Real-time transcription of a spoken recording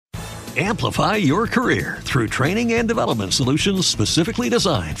Amplify your career through training and development solutions specifically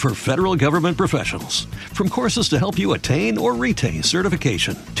designed for federal government professionals. From courses to help you attain or retain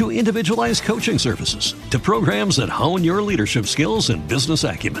certification, to individualized coaching services, to programs that hone your leadership skills and business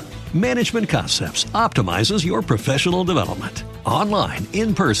acumen, Management Concepts optimizes your professional development. Online,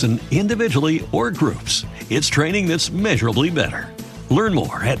 in person, individually, or groups, it's training that's measurably better. Learn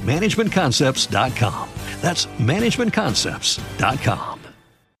more at managementconcepts.com. That's managementconcepts.com.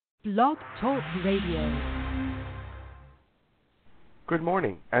 Blog Talk Radio. Good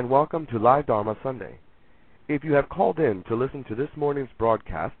morning, and welcome to Live Dharma Sunday. If you have called in to listen to this morning's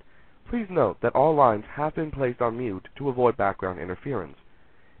broadcast, please note that all lines have been placed on mute to avoid background interference.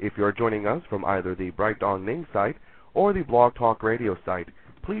 If you are joining us from either the Bright Dawn Ning site or the Blog Talk Radio site,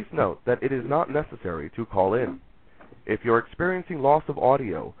 please note that it is not necessary to call in. If you're experiencing loss of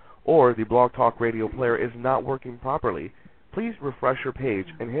audio or the Blog Talk Radio player is not working properly, please refresh your page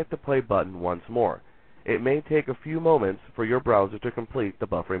and hit the play button once more. It may take a few moments for your browser to complete the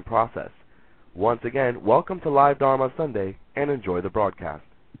buffering process. Once again, welcome to Live Dharma Sunday and enjoy the broadcast.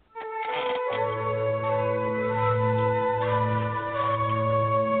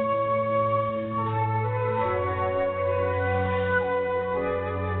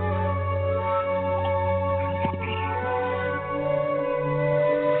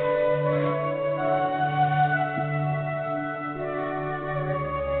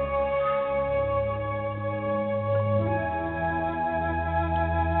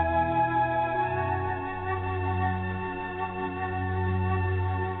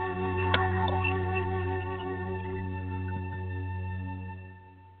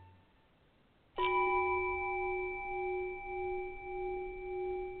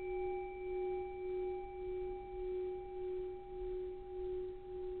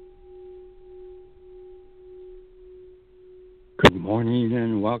 Good morning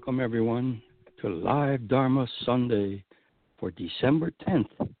and welcome everyone to Live Dharma Sunday for December 10th,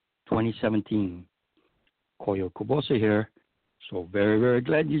 2017. Koyo here. So very, very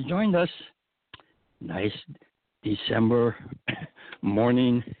glad you joined us. Nice December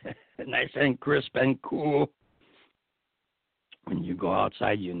morning, nice and crisp and cool. When you go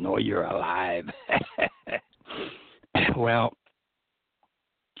outside, you know you're alive. Well,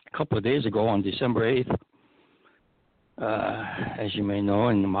 a couple of days ago on December 8th, as you may know,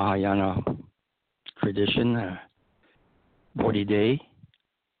 in the Mahayana tradition, Bodhi Day,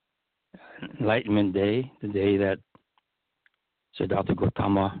 Enlightenment Day, the day that Siddhartha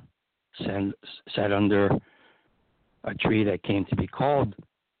Gautama sat under a tree that came to be called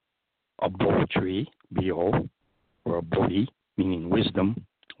a Bodhi tree, B-O, or a Bodhi, meaning wisdom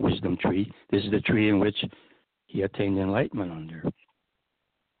tree. This is the tree in which he attained enlightenment under.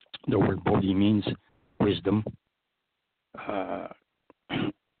 The word Bodhi means wisdom.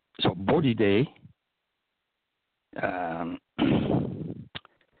 So Bodhi Day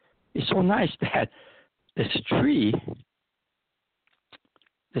is so nice that this tree,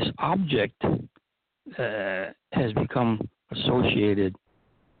 this object, has become associated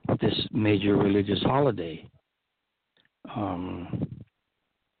with this major religious holiday.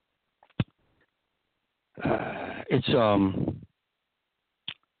 It's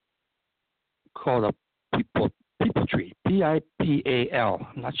called a people tree, P-I-P-A-L.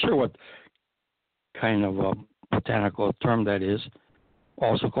 I'm not sure what kind of a botanical term that is.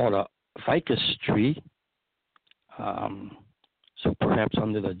 Also called a ficus tree. So perhaps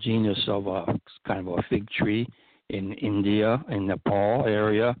under the genus of a kind of a fig tree in India, in Nepal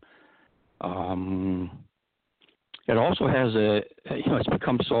area. It also has it's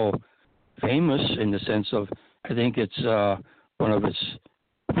become so famous in the sense of, I think it's one of its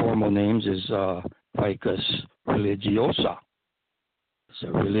formal names is Ficus religiosa. It's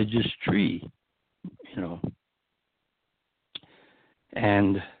a religious tree,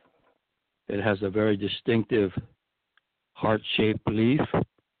 and it has a very distinctive heart-shaped leaf,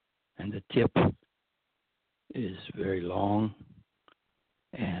 and the tip is very long,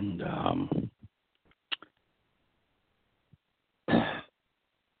 and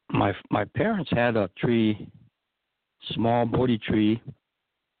my parents had a tree, small Bodhi tree.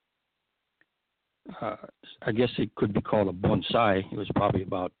 I guess it could be called a bonsai. It was probably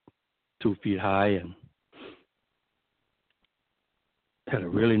about 2 feet high and had a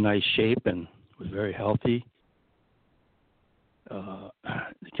really nice shape and was very healthy.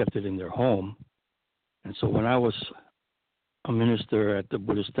 They kept it in their home. And so when I was a minister at the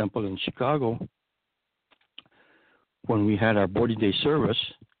Buddhist temple in Chicago, when we had our Bodhi Day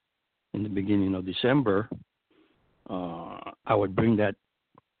service in the beginning of December, I would bring that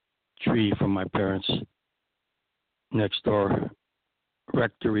tree from my parents' next door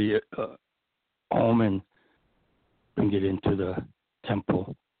rectory home and bring it into the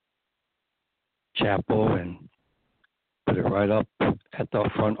temple chapel and put it right up at the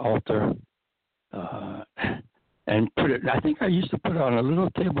front altar. And put it, I think I used to put it on a little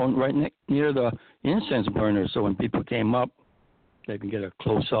table right near the incense burner, so when people came up, they can get a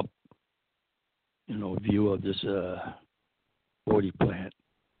close-up, view of this Bodhi plant.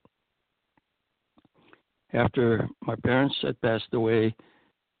 After my parents had passed away,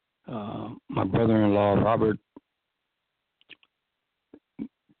 my brother-in-law, Robert,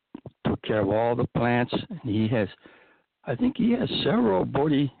 took care of all the plants. I think he has several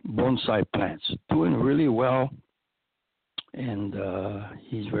Bodhi bonsai plants, doing really well. And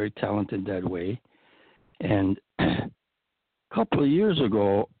he's very talented that way. And a couple of years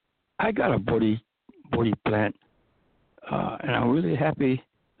ago, I got a Bodhi plant, and I'm really happy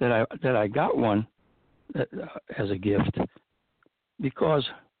that I got one as a gift, because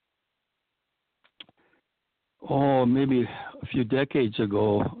maybe a few decades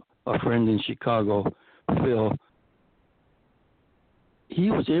ago, a friend in Chicago, Phil, he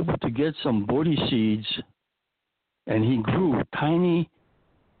was able to get some Bodhi seeds. And he grew tiny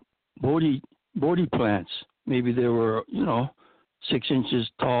Bodhi plants. Maybe they were, 6 inches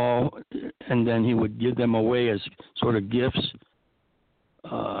tall, and then he would give them away as sort of gifts.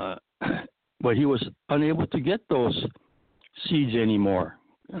 But he was unable to get those seeds anymore.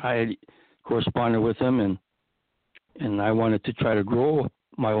 I had corresponded with him, and I wanted to try to grow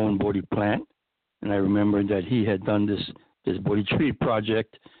my own Bodhi plant. And I remembered that he had done this Bodhi tree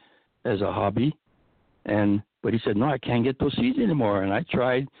project as a hobby, but he said, no, I can't get those seeds anymore. And I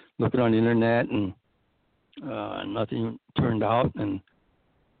tried looking on the internet, and nothing turned out. And,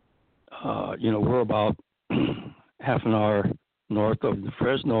 we're about half an hour north of the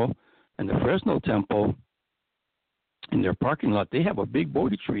Fresno, and the Fresno temple, in their parking lot, they have a big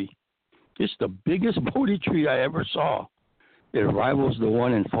Bodhi tree. It's the biggest Bodhi tree I ever saw. It rivals the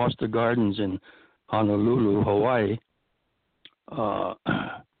one in Foster Gardens in Honolulu, Hawaii.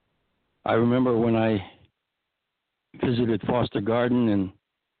 I remember when I visited Foster Garden, and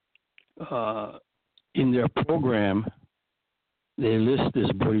in their program they list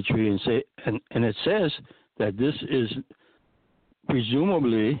this Bodhi tree and it says that this is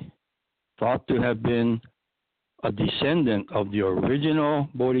presumably thought to have been a descendant of the original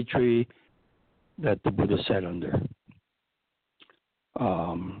Bodhi tree that the Buddha sat under.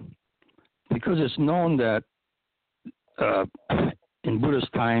 Because it's known that in Buddha's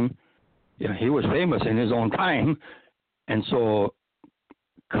time, he was famous in his own time, and so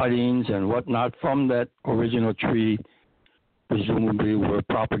cuttings and whatnot from that original tree presumably were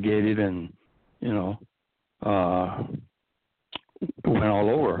propagated and, went all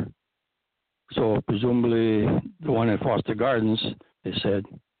over. So presumably the one in Foster Gardens, they said,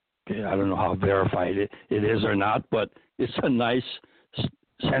 okay, I don't know how verified it is or not, but it's a nice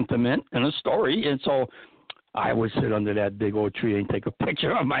sentiment and a story. And so I would sit under that big old tree and take a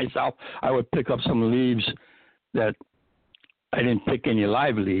picture of myself. I would pick up some leaves that I didn't pick any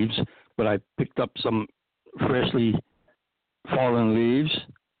live leaves, but I picked up some freshly fallen leaves,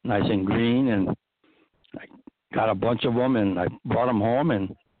 nice and green, and I got a bunch of them and I brought them home.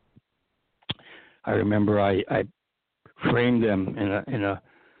 And I remember I framed them in a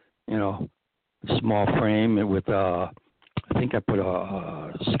small frame with I think I put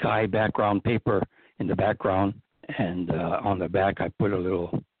a sky background paper in the background, and on the back I put a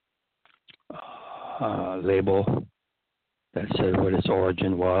little label that said what its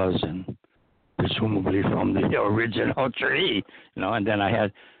origin was, and presumably from the original tree, and then I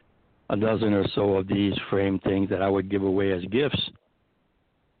had a dozen or so of these framed things that I would give away as gifts.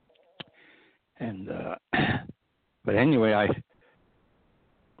 And but anyway,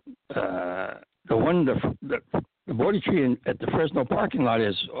 the Bodhi tree at the Fresno parking lot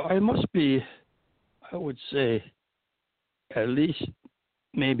it must be, I would say, at least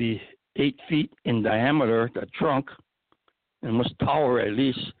maybe 8 feet in diameter, the trunk, and must tower at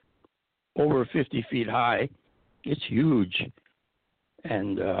least over 50 feet high. It's huge.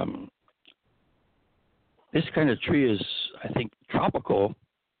 And this kind of tree is, I think, tropical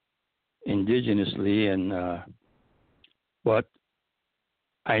indigenously, and but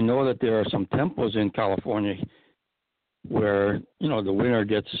I know that there are some temples in California where, the winter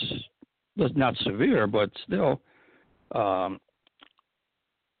gets not severe, but still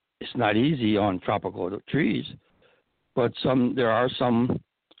it's not easy on tropical trees. But there are some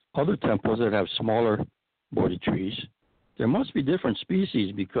other temples that have smaller Bodhi trees. There must be different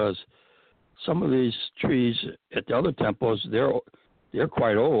species, because some of these trees at the other temples, they're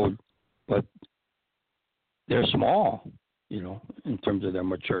quite old, but they're small. in terms of their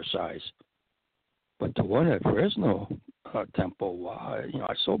mature size. But the one at Fresno temple, wow,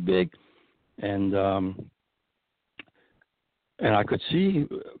 it's so big, and I could see,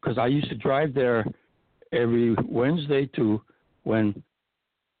 because I used to drive there every Wednesday to when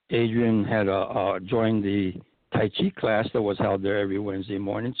Adrian had joined the Tai Chi class that was held there every Wednesday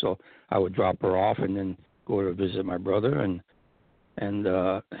morning. So I would drop her off and then go to visit my brother and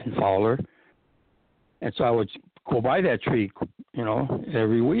Fowler. And so I would go by that tree,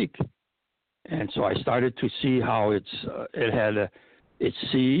 every week. And so I started to see how it had its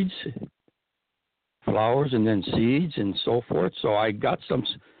seeds, flowers, and then seeds and so forth. So I got some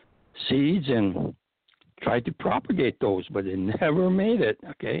seeds and tried to propagate those, but it never made it,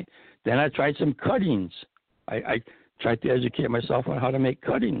 okay? Then I tried some cuttings. I tried to educate myself on how to make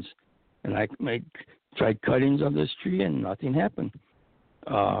cuttings. And I tried cuttings of this tree, and nothing happened.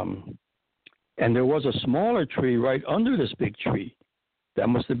 And there was a smaller tree right under this big tree. That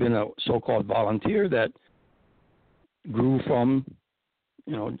must have been a so-called volunteer that grew from,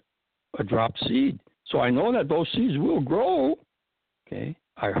 a drop seed. So I know that those seeds will grow, okay?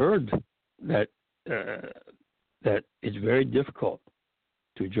 I heard that that it's very difficult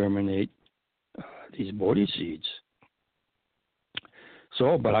to germinate these Bodhi seeds.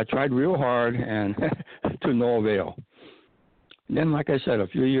 So, but I tried real hard and to no avail. And then, like I said, a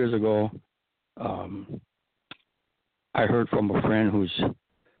few years ago, I heard from a friend who's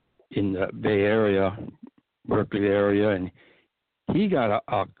in the Bay Area, Berkeley area, and he got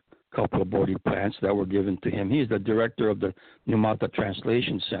a couple of Bodhi plants that were given to him. He's the director of the Numata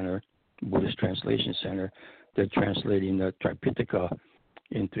Translation Center, Buddhist Translation Center. They're translating the Tripitaka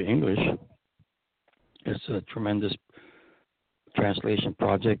into English. It's a tremendous translation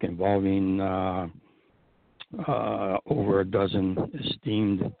project involving over a dozen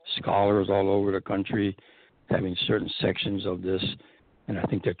esteemed scholars all over the country, having certain sections of this, and I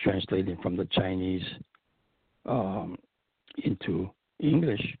think they're translating from the Chinese into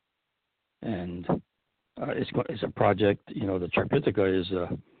English. And it's a project, the Tripitaka is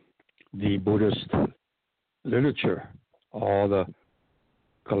the Buddhist literature, all the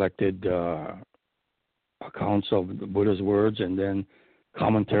collected accounts of the Buddha's words, and then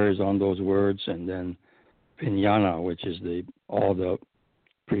commentaries on those words, and then Vijnana, which is all the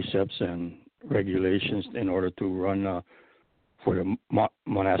precepts and regulations in order to run for the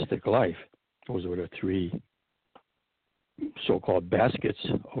monastic life. Those were the three so-called baskets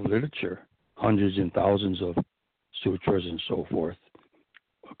of literature, hundreds and thousands of sutras and so forth,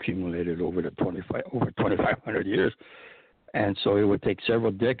 accumulated over 2,500 years. And so it would take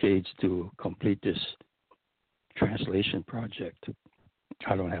several decades to complete this translation project.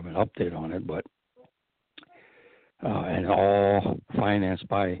 I don't have an update on it, but and all financed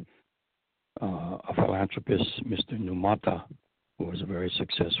by a philanthropist, Mr. Numata, who was a very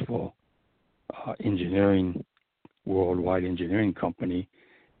successful worldwide engineering company,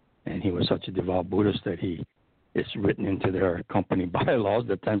 and he was such a devout Buddhist that it's written into their company bylaws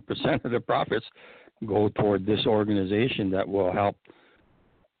that 10% of the profits go toward this organization that will help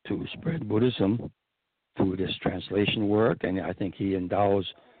to spread Buddhism through this translation work. And I think he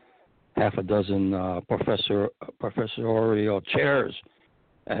endows half a dozen professorial chairs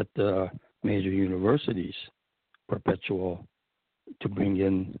at the major universities, perpetual, to bring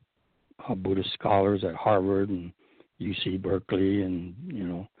in Buddhist scholars at Harvard and UC Berkeley and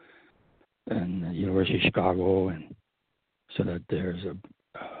University of Chicago, and so that there's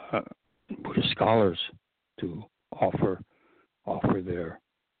a Buddhist scholars to offer their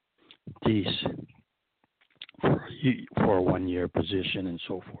teas for a 1-year position and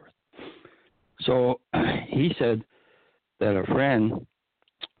so forth. So he said that a friend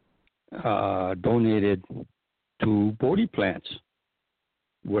donated 2 Bodhi plants.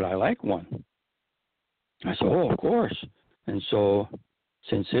 Would I like one? I said, oh, of course. And so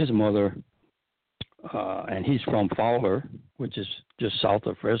since his mother, and he's from Fowler, which is just south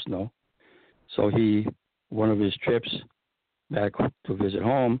of Fresno, so one of his trips back to visit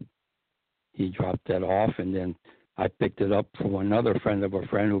home, he dropped that off, and then I picked it up from another friend of a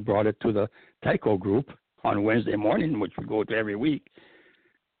friend who brought it to the Taiko group on Wednesday morning, which we go to every week,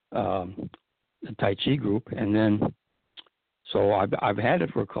 the Tai Chi group. And then, so I've had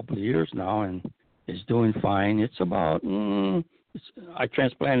it for a couple of years now, and it's doing fine. It's about, I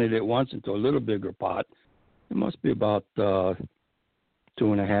transplanted it once into a little bigger pot. It must be about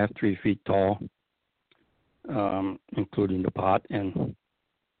 2.5, 3 feet tall, including the pot, and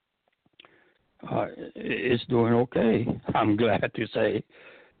it's doing okay, I'm glad to say.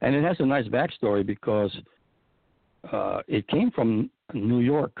 And it has a nice backstory because it came from New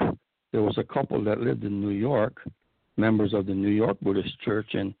York. There was a couple that lived in New York, members of the New York Buddhist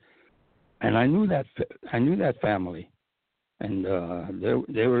Church, and I knew that family, and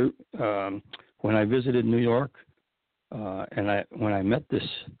they were when I visited New York, and when I met the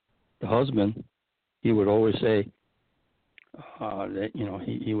husband, he would always say that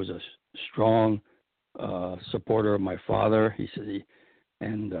he was a strong supporter of my father. He said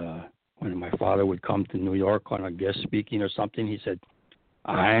when my father would come to New York on a guest speaking or something, he said,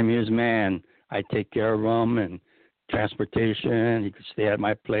 "I'm his man. I take care of him and transportation. He could stay at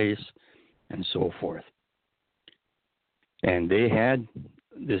my place," and so forth. And they had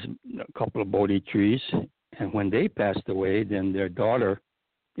a couple of Bodhi trees, and when they passed away, then their daughter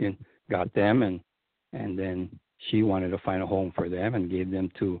got them, and then she wanted to find a home for them and gave them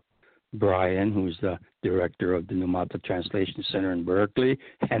to Brian, who's the director of the Numata Translation Center in Berkeley,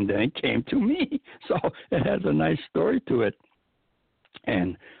 and then it came to me. So it has a nice story to it.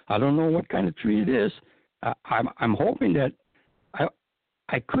 And I don't know what kind of tree it is. I'm hoping that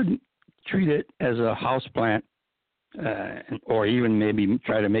I couldn't treat it as a house plant, or even maybe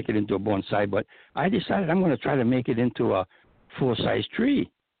try to make it into a bonsai, but I decided I'm going to try to make it into a full-size tree.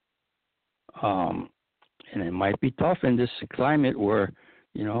 And it might be tough in this climate where,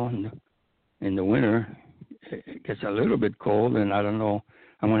 in the winter it gets a little bit cold, and I don't know,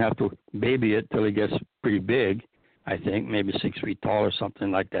 I'm going to have to baby it till it gets pretty big, I think, maybe 6 feet tall or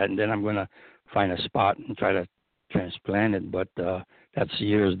something like that, and then I'm going to find a spot and try to transplant it, but that's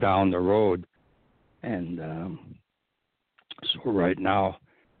years down the road. And so right now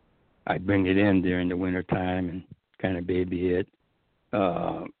I bring it in during the winter time and kind of baby it.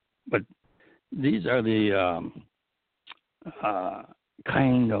 But these are the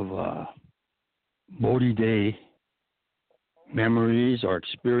kind of Bodhi Day memories or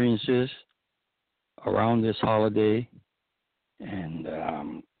experiences around this holiday. And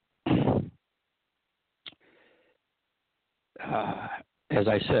as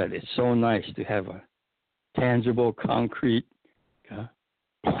I said, it's so nice to have a tangible, concrete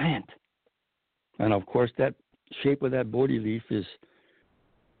plant. And of course, that shape of that Bodhi leaf is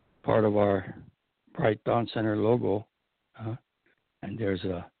part of our Bright Dawn Center logo. And there's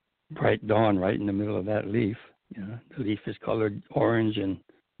a bright dawn right in the middle of that leaf. The leaf is colored orange and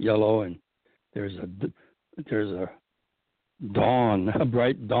yellow, and there's a dawn, a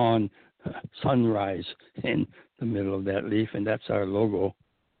bright dawn sunrise in the middle of that leaf, and that's our logo.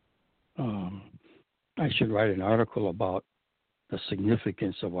 I should write an article about the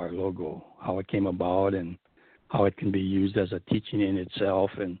significance of our logo, how it came about, and how it can be used as a teaching in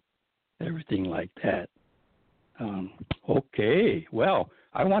itself, and everything like that. Okay, well,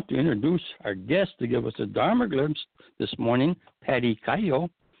 I want to introduce our guest to give us a Dharma glimpse this morning, Patty Kayo.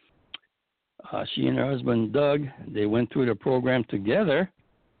 She and her husband, Doug, they went through the program together.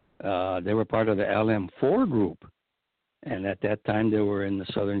 They were part of the LM4 group. And at that time, they were in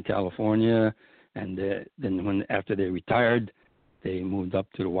Southern California. And then after they retired, they moved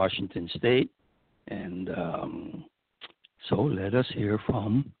up to the Washington State. And so let us hear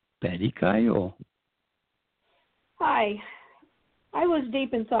from Patty Kayo. Hi. I was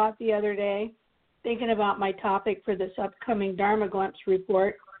deep in thought the other day, thinking about my topic for this upcoming Dharma Glimpse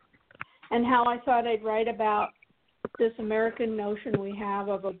report, and how I thought I'd write about this American notion we have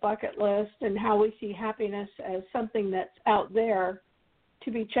of a bucket list, and how we see happiness as something that's out there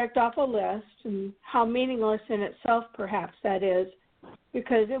to be checked off a list, and how meaningless in itself perhaps that is,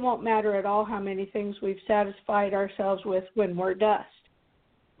 because it won't matter at all how many things we've satisfied ourselves with when we're dust.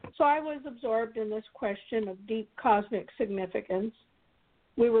 So I was absorbed in this question of deep cosmic significance.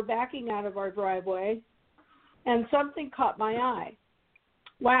 We were backing out of our driveway, and something caught my eye.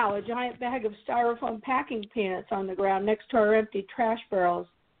 Wow, a giant bag of styrofoam packing peanuts on the ground next to our empty trash barrels.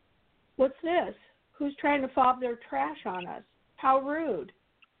 What's this? Who's trying to fob their trash on us? How rude.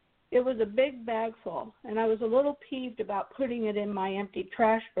 It was a big bag full, and I was a little peeved about putting it in my empty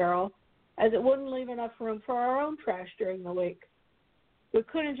trash barrel, as it wouldn't leave enough room for our own trash during the week. We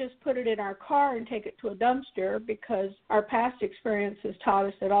couldn't just put it in our car and take it to a dumpster, because our past experience has taught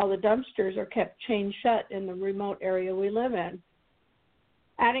us that all the dumpsters are kept chained shut in the remote area we live in.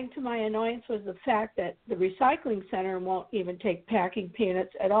 Adding to my annoyance was the fact that the recycling center won't even take packing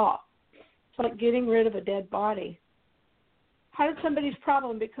peanuts at all. It's like getting rid of a dead body. How did somebody's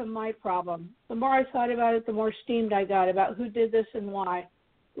problem become my problem? The more I thought about it, the more steamed I got about who did this and why.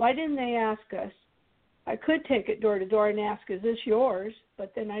 Why didn't they ask us? I could take it door to door and ask, is this yours?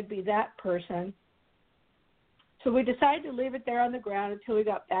 But then I'd be that person. So we decided to leave it there on the ground until we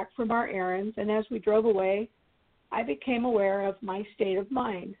got back from our errands, and as we drove away, I became aware of my state of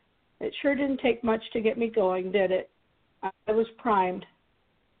mind. It sure didn't take much to get me going, did it? I was primed.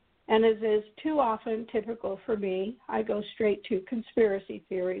 And as is too often typical for me, I go straight to conspiracy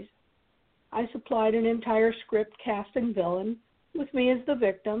theories. I supplied an entire script casting villain, with me as the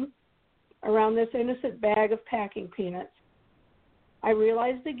victim, around this innocent bag of packing peanuts. I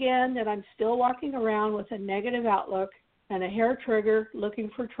realized again that I'm still walking around with a negative outlook and a hair trigger looking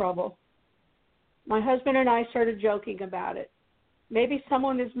for trouble. My husband and I started joking about it. Maybe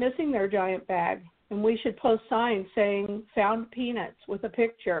someone is missing their giant bag, and we should post signs saying, "Found peanuts," with a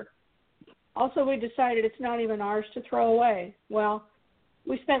picture. Also, we decided it's not even ours to throw away. Well,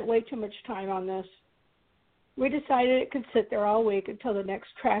 we spent way too much time on this. We decided it could sit there all week until the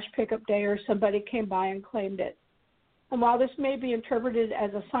next trash pickup day or somebody came by and claimed it. And while this may be interpreted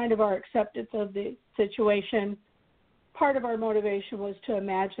as a sign of our acceptance of the situation, part of our motivation was to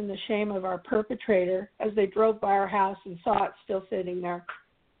imagine the shame of our perpetrator as they drove by our house and saw it still sitting there.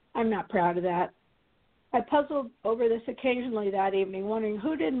 I'm not proud of that. I puzzled over this occasionally that evening, wondering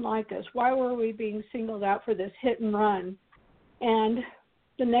who didn't like us, why were we being singled out for this hit and run. And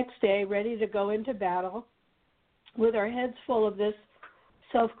the next day, ready to go into battle, with our heads full of this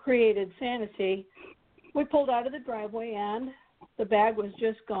self-created fantasy, we pulled out of the driveway and the bag was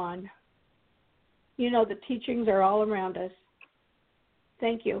just gone. You know, the teachings are all around us.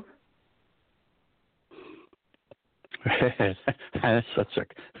 Thank you. That's such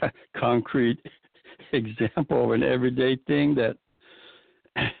a concrete example of an everyday thing that,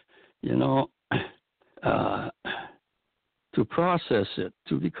 you know, to process it,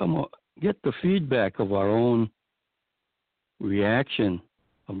 to get the feedback of our own reaction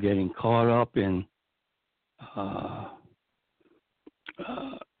of getting caught up in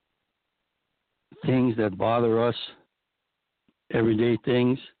things that bother us, everyday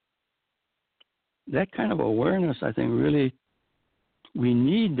things. That kind of awareness, I think, really, we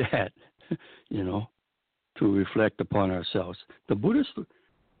need that, you know, to reflect upon ourselves. The Buddhist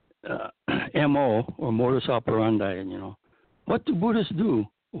MO, or modus operandi, you know, what do Buddhists do?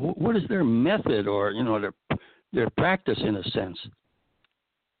 What is their method, or, you know, their practice, in a sense,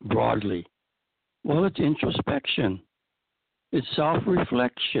 broadly? Well, it's introspection. It's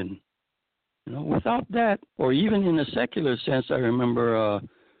self-reflection. You know, without that, or even in a secular sense, I remember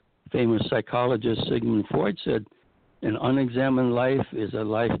famous psychologist Sigmund Freud said, an unexamined life is a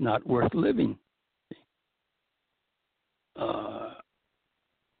life not worth living.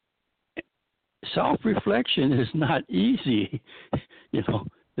 Self-reflection is not easy. You know,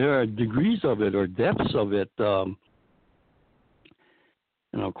 there are degrees of it or depths of it. And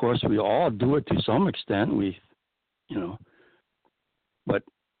of course, we all do it to some extent. You know, but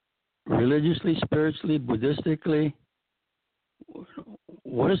religiously, spiritually, Buddhistically,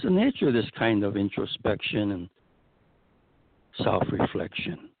 what is the nature of this kind of introspection and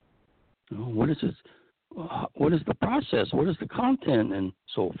self-reflection? You know, what is it? What is the process? What is the content, and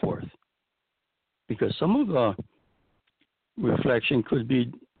so forth? Because some of the reflection could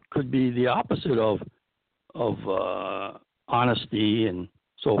be the opposite of honesty and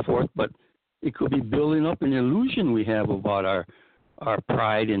so forth, but it could be building up an illusion we have about our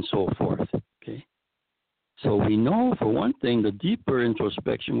pride and so forth. Okay, so we know, for one thing, the deeper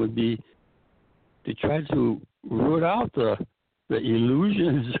introspection would be to try to root out the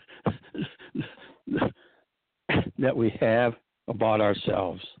illusions that we have about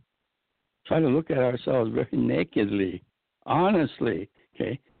ourselves. Try to look at ourselves very nakedly, honestly,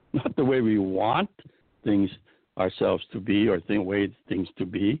 okay? Not the way we want ourselves to be, or way things to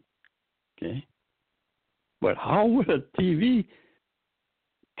be, okay? But how would a TV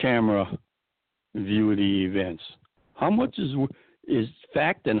camera view the events? How much is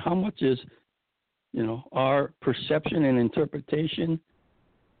fact, and how much is, you know, our perception and interpretation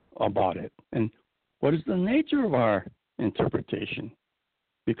about it? And what is the nature of our interpretation?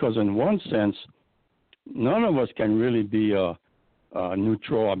 Because in one sense, none of us can really be a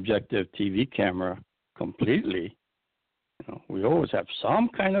neutral, objective TV camera completely. You know, we always have some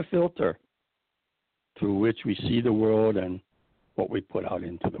kind of filter through which we see the world and what we put out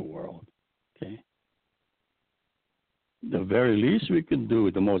into the world. Okay. The very least we can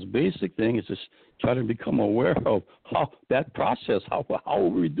do, the most basic thing, is just try to become aware of how that process. How are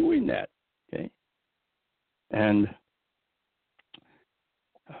we doing that? Okay. And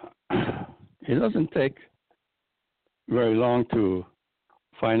it doesn't take very long to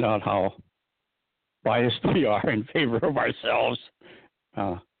find out how biased we are in favor of ourselves.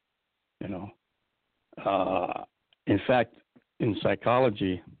 You know, in fact, in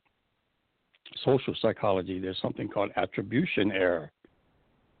psychology, social psychology, there's something called attribution error.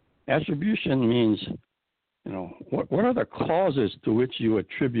 Attribution means, you know, what are the causes to which you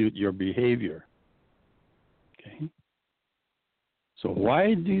attribute your behavior? Okay. So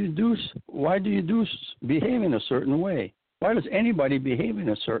why do you behave in a certain way? Why does anybody behave in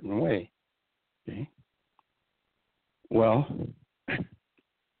a certain way? Okay. Well,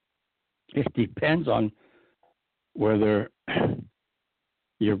 it depends on whether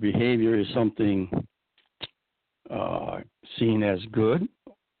your behavior is something seen as good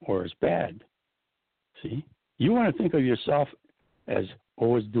or as bad. See? You want to think of yourself as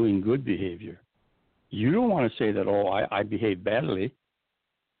always doing good behavior. You don't want to say that, I behave badly,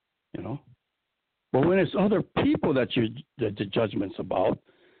 you know. But when it's other people that the judgment's about,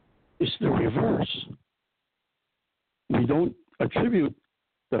 it's the reverse. We don't attribute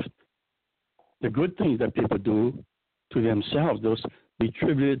the good things that people do to themselves. Those we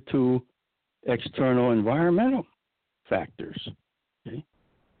attribute to external environmental factors. Okay?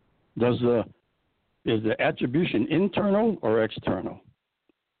 Is the attribution internal or external?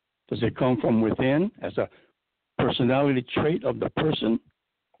 Does it come from within as a personality trait of the person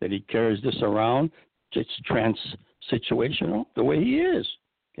that he carries this around? It's trans-situational, the way he is.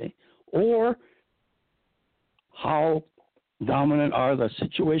 Okay? Or how dominant are the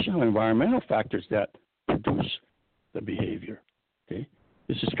situational environmental factors that produce the behavior? Okay?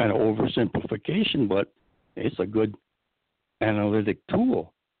 This is kind of oversimplification, but it's a good analytic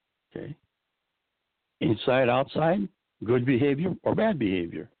tool. Okay? Inside, outside, good behavior or bad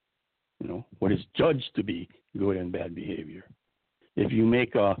behavior. You know, what is judged to be good and bad behavior. If you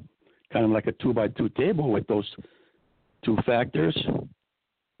make a kind of like a 2x2 table with those two factors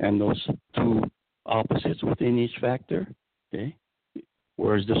and those two opposites within each factor, okay,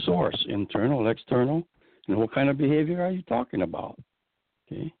 where's the source? Internal, external? And what kind of behavior are you talking about?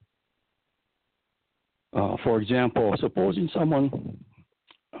 Okay. For example, supposing someone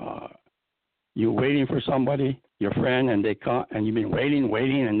you're waiting for somebody, your friend, and they come, and you've been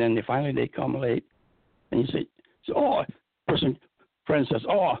waiting, and then they finally come late, and you say, friend says,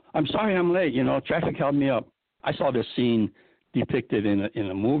 I'm sorry I'm late. You know, traffic held me up. I saw this scene depicted in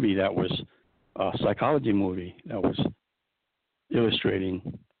a movie that was a psychology movie that was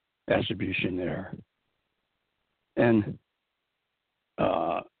illustrating attribution there, and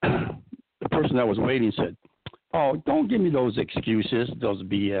the person that was waiting said, don't give me those excuses, those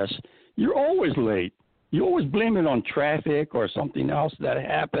BS. You're always late. You always blame it on traffic or something else that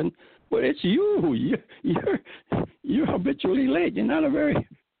happened, but it's you. You're habitually late. You're not a very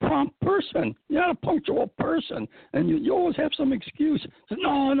prompt person. You're not a punctual person, and you always have some excuse. So,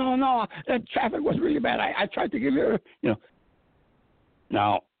 no, that traffic was really bad. I tried to give you,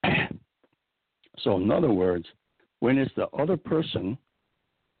 Now, so in other words, when it's the other person,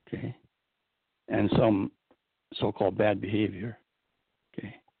 okay, and some so-called bad behavior,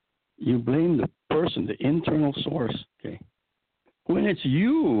 okay, you blame the person, the internal source, okay. When it's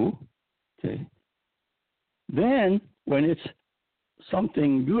you, okay, then when it's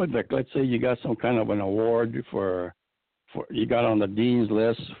something good, like let's say you got some kind of an award for you got on the dean's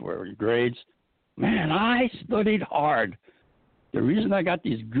list for your grades, man, I studied hard. The reason I got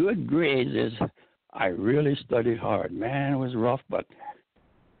these good grades is I really studied hard. Man, it was rough, but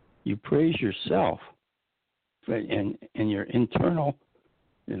you praise yourself and your internal,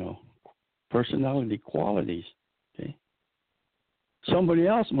 personality qualities. Okay. Somebody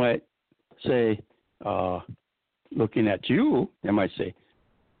else might say, looking at you, they might say,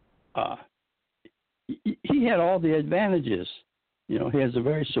 he had all the advantages. He has a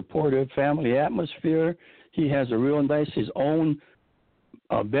very supportive family atmosphere. He has a real nice, his own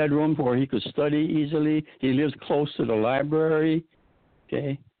bedroom where he could study easily. He lives close to the library,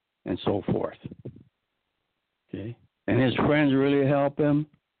 okay, and so forth. Okay, and his friends really help him.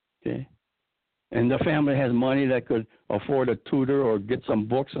 Okay, and the family has money that could afford a tutor or get some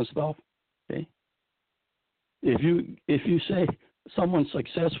books and stuff. Okay, if you say someone's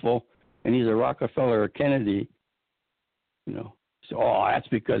successful and he's a Rockefeller or Kennedy, so that's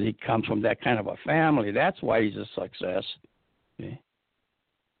because he comes from that kind of a family. That's why he's a success. Okay,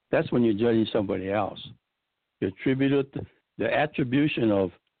 that's when you're judging somebody else. You attribute it, the attribution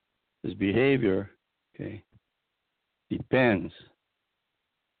of his behavior. Okay, depends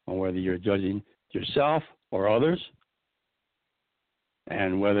on whether you're judging yourself or others,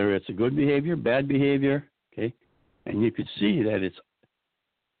 and whether it's a good behavior, bad behavior. Okay, and you could see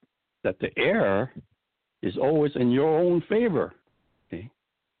that the error is always in your own favor. Okay,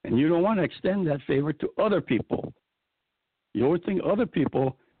 and you don't want to extend that favor to other people. You always think other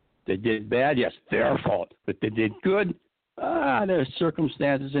people, they did bad, yes, their fault, but they did good. Their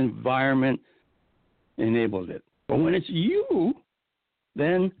circumstances, environment enabled it. But when it's you,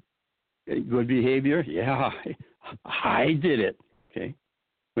 then good behavior, yeah, I did it. Okay.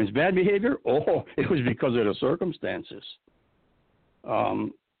 When it's bad behavior, it was because of the circumstances.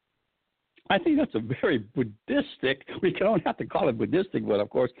 I think that's a very Buddhistic, we don't have to call it Buddhistic, but of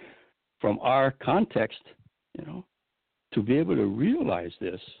course, from our context, to be able to realize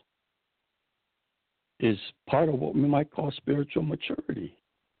this is part of what we might call spiritual maturity.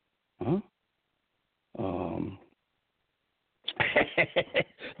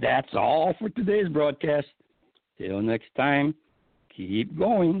 That's all for today's broadcast. Till next time, keep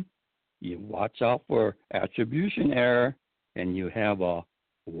going. You watch out for attribution error, and you have a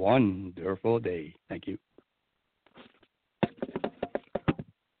wonderful day. Thank you.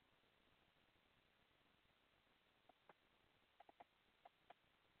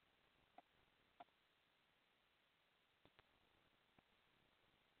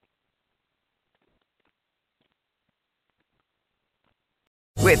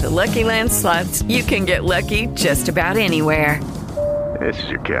 With the Lucky Land Slots, you can get lucky just about anywhere. This is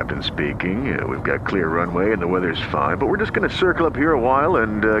your captain speaking. We've got clear runway and the weather's fine, but we're just going to circle up here a while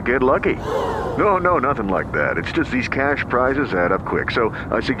and get lucky. No, nothing like that. It's just these cash prizes add up quick. So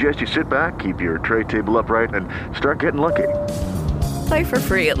I suggest you sit back, keep your tray table upright, and start getting lucky. Play for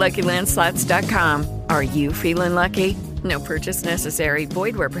free at LuckyLandSlots.com. Are you feeling lucky? No purchase necessary.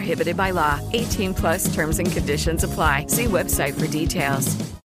 Void where prohibited by law. 18+ terms and conditions apply. See website for details.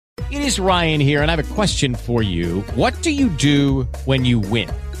 It is Ryan here, and I have a question for you. What do you do when you win?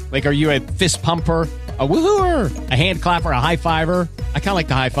 Like, are you a fist pumper, a woohooer, a hand clapper, a high fiver? I kind of like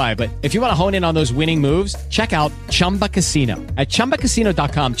the high five, but if you want to hone in on those winning moves, check out Chumba Casino. At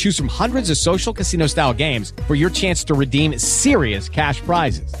ChumbaCasino.com, choose from hundreds of social casino-style games for your chance to redeem serious cash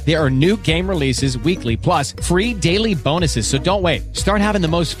prizes. There are new game releases weekly, plus free daily bonuses, so don't wait. Start having the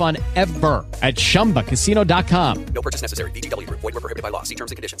most fun ever at ChumbaCasino.com. No purchase necessary. VGW Group. Void where prohibited by law. See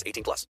terms and conditions. 18+.